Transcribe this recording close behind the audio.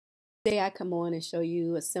Today I come on and show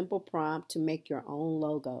you a simple prompt to make your own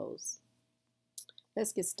logos.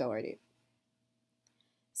 Let's get started.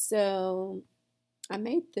 So I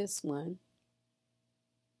made this one,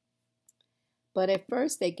 but at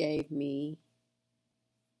first they gave me,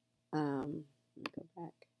 let me go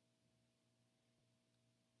back.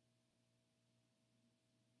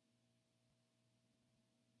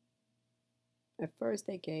 At first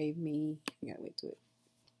they gave me, I gotta wait till it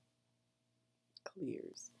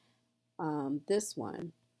clears. This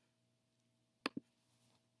one.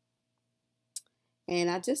 And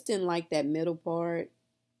I just didn't like that middle part.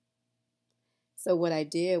 So what I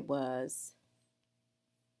did was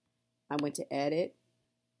I went to edit,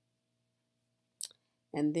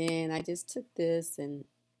 and then I just took this and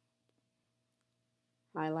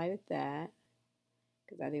highlighted that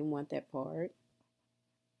because I didn't want that part.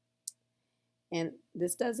 And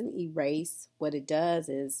this doesn't erase. What it does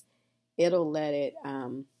is it'll let it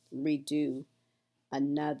redo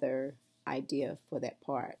another idea for that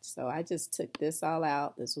part. So I just took this all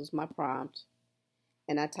out. This was my prompt,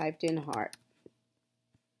 and I typed in heart,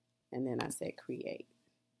 and then I said create.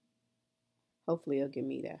 Hopefully it'll give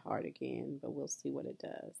me that heart again, but we'll see what it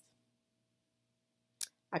does.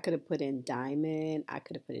 I could have put in diamond, I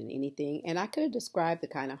could have put in anything, and I could have described the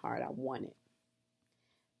kind of heart I wanted.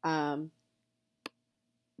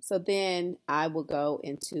 So then I will go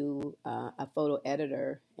into a photo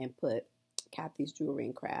editor and put Kathy's Jewelry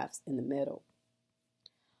and Crafts in the middle.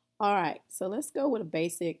 All right, so let's go with a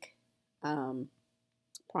basic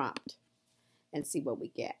prompt and see what we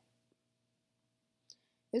get.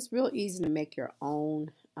 It's real easy to make your own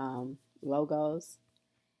logos,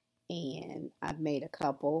 and I've made a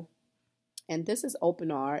couple. And this is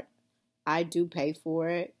Openart. I do pay for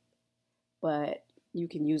it, but you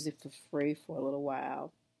can use it for free for a little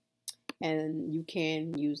while. And you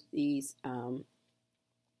can use these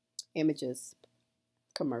images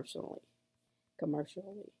commercially.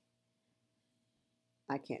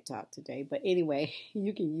 I can't talk today, but anyway,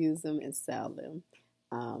 you can use them and sell them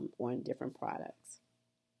on different products.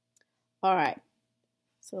 All right,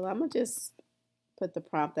 so I'm going to just put the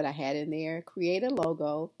prompt that I had in there. Create a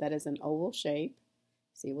logo that is an oval shape.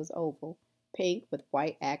 See, it was oval. Pink with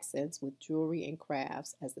white accents with jewelry and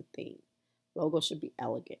crafts as the theme. Logo should be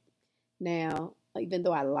elegant. Now, even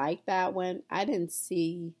though I like that one, I didn't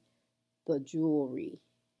see the jewelry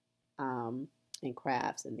and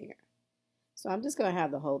crafts in there. So I'm just going to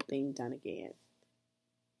have the whole thing done again.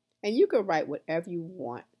 And you can write whatever you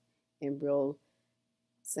want in real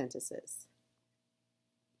sentences.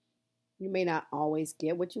 You may not always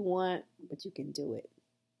get what you want, but you can do it.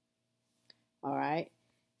 All right.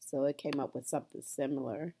 So it came up with something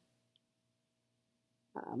similar.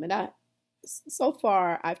 So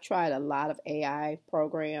far, I've tried a lot of AI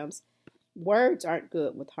programs. Words aren't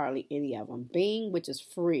good with hardly any of them. Bing, which is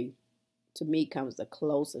free, to me comes the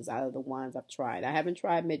closest out of the ones I've tried. I haven't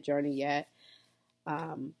tried Midjourney yet.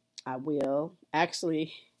 I will.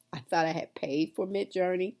 Actually, I thought I had paid for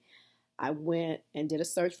Midjourney. I went and did a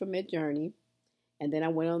search for Midjourney, and then I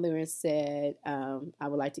went on there and said I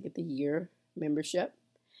would like to get the year membership.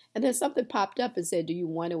 And then something popped up and said, do you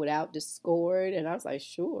want it without Discord? And I was like,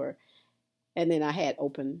 sure. And then I had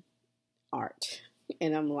Openart.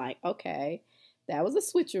 And I'm like, okay, that was a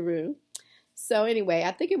switcheroo. So anyway,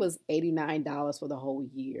 I think it was $89 for the whole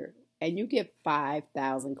year. And you get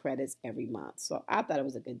 5,000 credits every month. So I thought it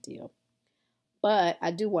was a good deal. But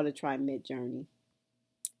I do want to try Midjourney.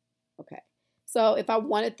 Okay. So if I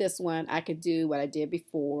wanted this one, I could do what I did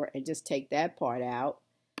before and just take that part out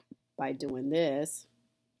by doing this.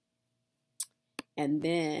 And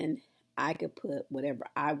then I could put whatever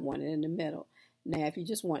I wanted in the middle. Now, if you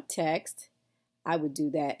just want text, I would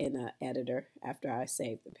do that in an editor after I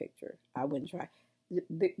save the picture. I wouldn't try.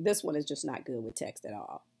 This one is just not good with text at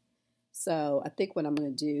all. So I think what I'm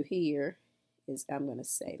going to do here is I'm going to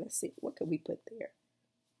say, let's see, what could we put there?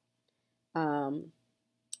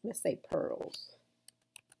 Let's say pearls.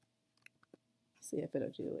 See if it'll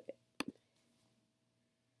do it.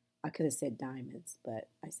 I could have said diamonds, but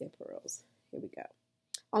I said pearls. Here we go.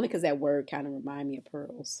 Only because that word kind of reminds me of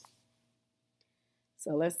pearls.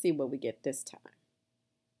 So let's see what we get this time.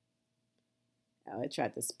 Oh, it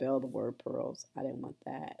tried to spell the word pearls. I didn't want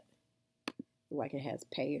that. Like it has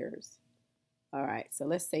pairs. All right, so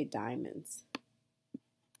let's say diamonds.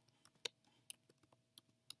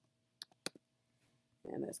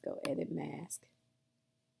 And let's go edit mask.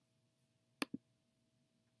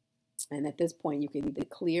 And at this point, you can either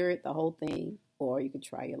clear it, the whole thing, or you can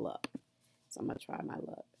try your luck. So I'm going to try my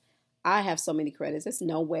luck. I have so many credits. There's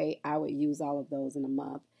no way I would use all of those in a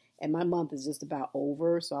month. And my month is just about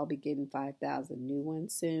over, so I'll be getting 5,000 new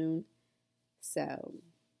ones soon. So,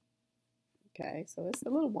 okay, so it's a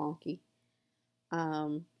little wonky.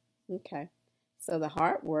 Okay, so the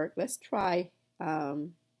hard work, let's try, what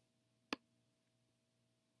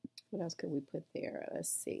else could we put there? Let's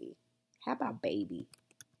see. How about baby?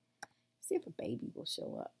 See if a baby will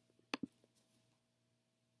show up.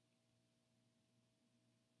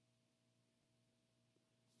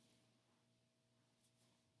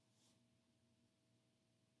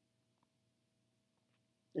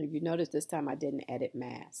 If you notice, this time I didn't edit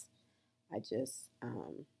mask. I just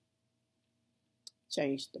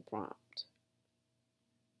changed the prompt.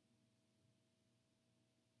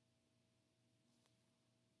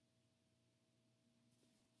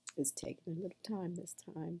 It's taking a little time this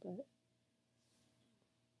time, but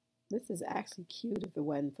this is actually cute if it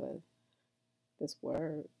wasn't for this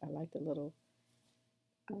word. I like the little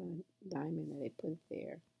diamond that they put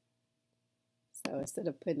there. So instead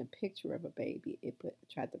of putting a picture of a baby, it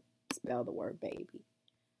tried to spell the word baby.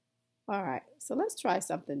 All right, so let's try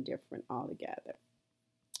something different altogether.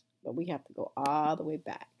 But we have to go all the way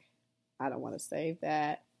back. I don't want to save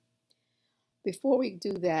that. Before we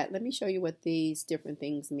do that, let me show you what these different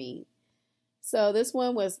things mean. So this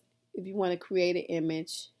one was if you want to create an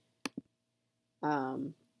image,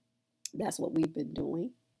 that's what we've been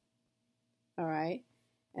doing. All right.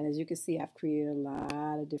 And as you can see, I've created a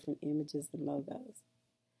lot of different images and logos.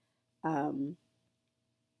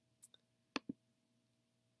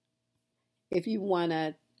 If you want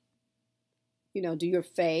to, do your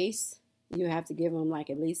face, you have to give them like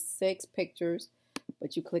at least 6 pictures,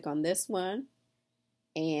 but you click on this one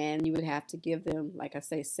and you would have to give them, like I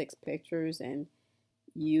say, 6 pictures, and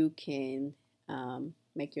you can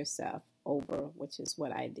make yourself over, which is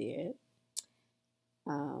what I did.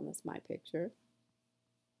 That's my picture.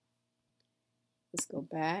 Let's go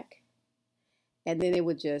back. And then it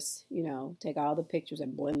would just, take all the pictures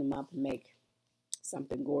and blend them up and make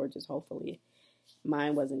something gorgeous. Hopefully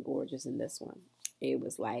mine wasn't gorgeous in this one. It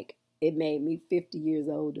was like, it made me 50 years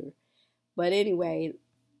older. But anyway,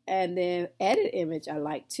 and then edit image I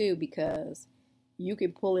like too, because you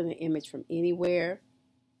can pull in an image from anywhere.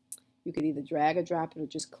 You can either drag or drop it or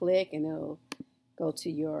just click and it'll go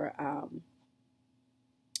to your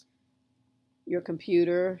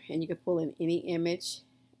computer, and you can pull in any image.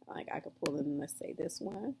 Like I could pull in, let's say this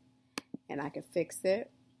one, and I can fix it.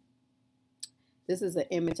 This is an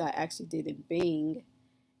image I actually did in Bing,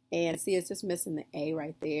 and see, it's just missing the A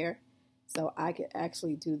right there. So I could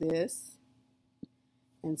actually do this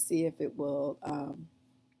and see if it will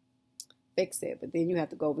fix it. But then you have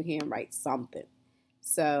to go over here and write something.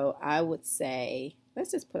 So I would say,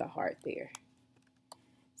 let's just put a heart there.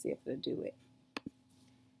 See if it'll do it.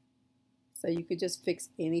 So you could just fix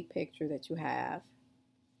any picture that you have.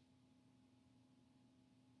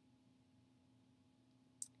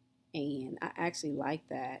 And I actually like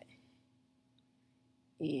that.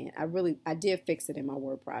 And I did fix it in my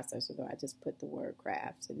word processor, though. I just put the word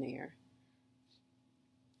crafts in there.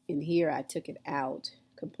 In here, I took it out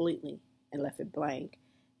completely and left it blank.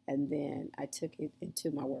 And then I took it into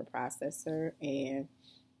my word processor. And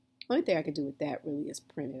the only thing I could do with that really is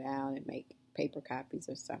print it out and make paper copies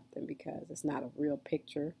or something, because it's not a real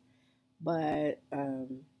picture. But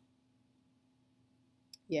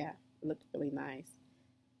yeah, it looked really nice.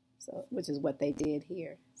 So, which is what they did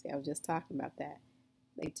here. See, I was just talking about that.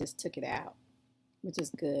 They just took it out, which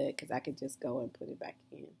is good because I could just go and put it back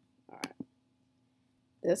in. All right.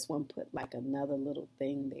 This one put like another little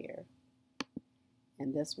thing there.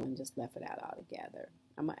 And this one just left it out altogether.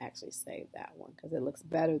 I'm going to actually save that one because it looks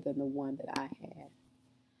better than the one that I had.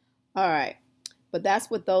 All right. But that's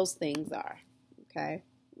what those things are, okay,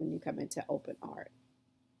 when you come into Openart.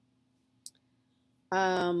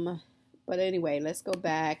 But anyway, let's go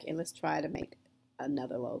back and let's try to make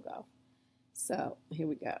another logo. So here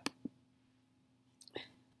we go.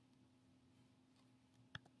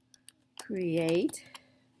 Create.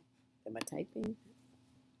 Am I typing?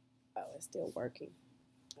 Oh, it's still working.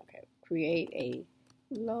 Okay. Create a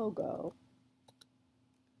logo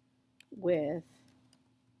with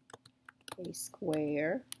a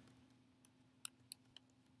square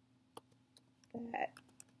that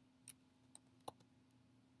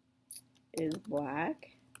is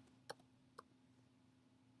black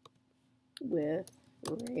with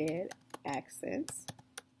red accents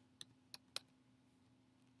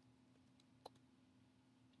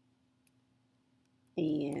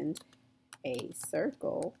and a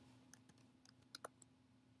circle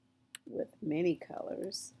with many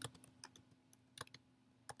colors.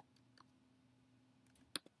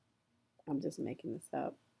 I'm just making this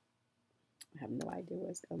up. I have no idea what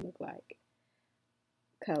it's going to look like.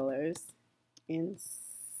 Colors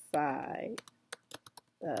inside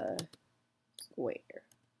the square.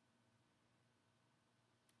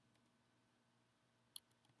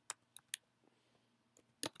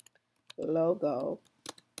 Logo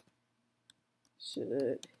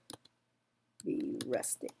should be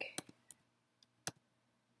rustic.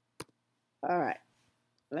 All right,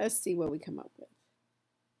 let's see what we come up with.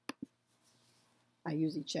 I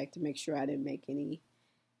usually check to make sure I didn't make any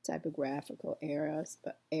typographical errors,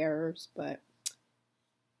 but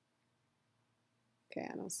okay,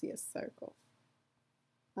 I don't see a circle.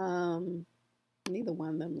 Neither one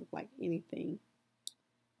of them look like anything,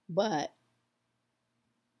 but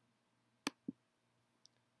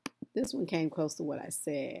this one came close to what I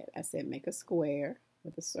said. I said make a square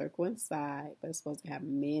with a circle inside, but it's supposed to have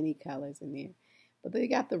many colors in there. But they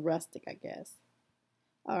got the rustic, I guess.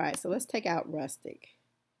 All right, so let's take out rustic.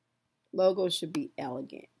 Logo should be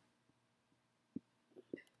elegant.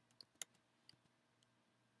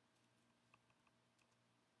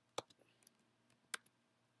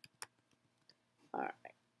 All right.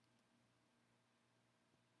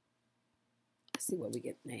 Let's see what we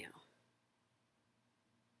get now.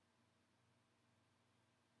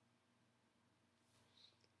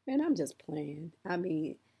 And I'm just playing. I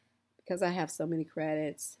mean, because I have so many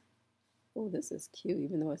credits. Oh, this is cute,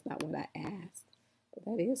 even though it's not what I asked. But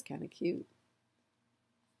that is kind of cute.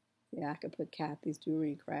 Yeah, I could put Kathy's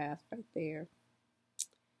Jewelry and Crafts right there.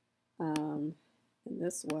 And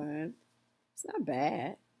this one, it's not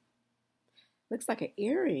bad. Looks like an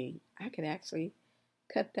earring. I could actually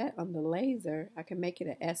cut that on the laser. I can make it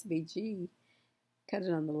an SVG, cut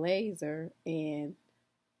it on the laser, and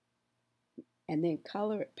then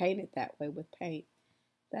color it, paint it that way with paint.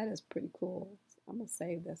 That is pretty cool. I'm going to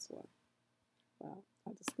save this one. Well,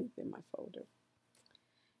 I'll just leave it in my folder.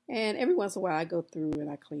 And every once in a while I go through and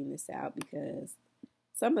I clean this out because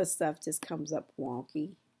some of the stuff just comes up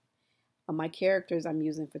wonky. My characters I'm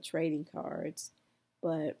using for trading cards,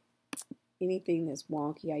 but anything that's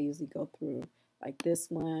wonky I usually go through. Like this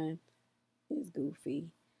one is goofy.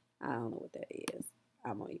 I don't know what that is.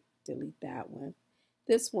 I'm going to delete that one.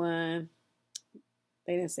 This one,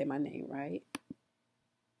 they didn't say my name right.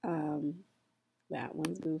 That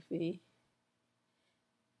one's goofy.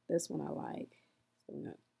 This one I like. So I'm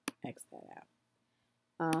going to X that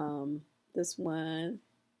out. This one,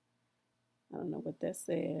 I don't know what that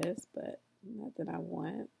says, but nothing I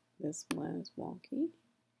want. This one is wonky.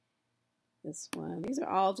 This one. These are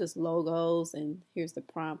all just logos, and here's the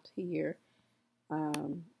prompt here.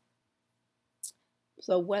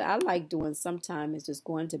 So what I like doing sometimes is just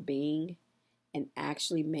going to Bing and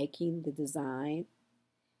actually making the design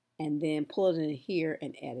and then pulling it in here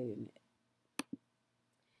and editing it.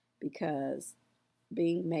 Because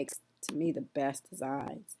Bing makes, to me, the best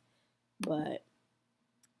designs. But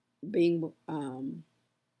Bing,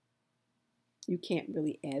 you can't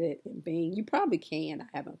really edit in Bing. You probably can. I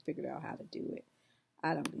haven't figured out how to do it.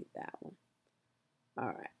 I don't need that one. All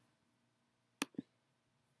right.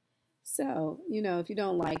 So, you know, if you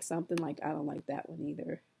don't like something, like I don't like that one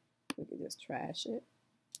either, we could just trash it.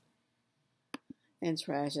 And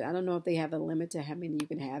trash it. I don't know if they have a limit to how many you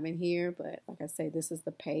can have in here, but like I say, this is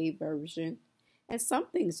the paid version. And some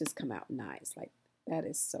things just come out nice. Like, that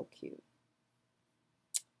is so cute.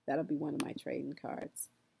 That'll be one of my trading cards.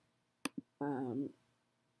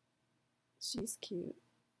 She's cute.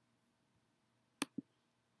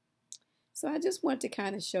 So I just want to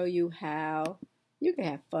kind of show you how you can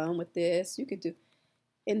have fun with this. You could do,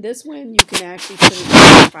 in this one, you can actually put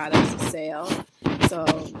it in products to sell. So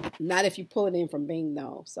not if you pull it in from Bing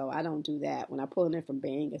though. So I don't do that. When I pull it in from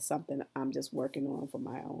Bing, it's something I'm just working on for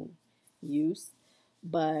my own use.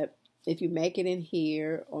 But if you make it in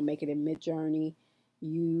here or make it in Midjourney,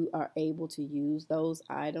 you are able to use those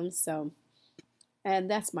items. So, and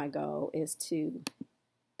that's my goal, is to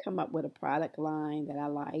come up with a product line that I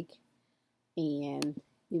like, and,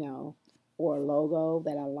 you know, or a logo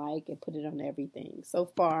that I like, and put it on everything. So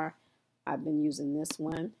far, I've been using this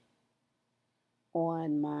one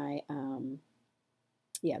on my,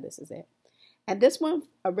 yeah, this is it. And this one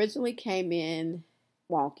originally came in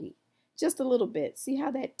wonky, just a little bit. See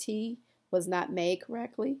how that T was not made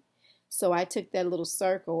correctly? So I took that little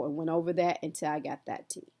circle and went over that until I got that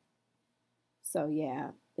T. So yeah,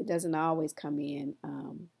 it doesn't always come in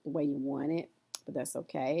the way you want it, but that's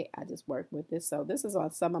okay. I just work with this. So this is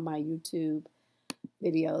on some of my YouTube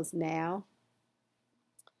videos now.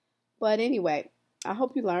 But anyway, I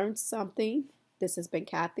hope you learned something. This has been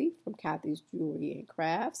Kathy from Kathy's Jewelry and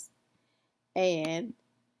Crafts. And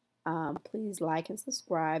please like and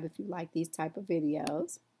subscribe if you like these type of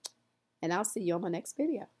videos. And I'll see you on my next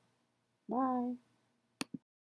video. Bye.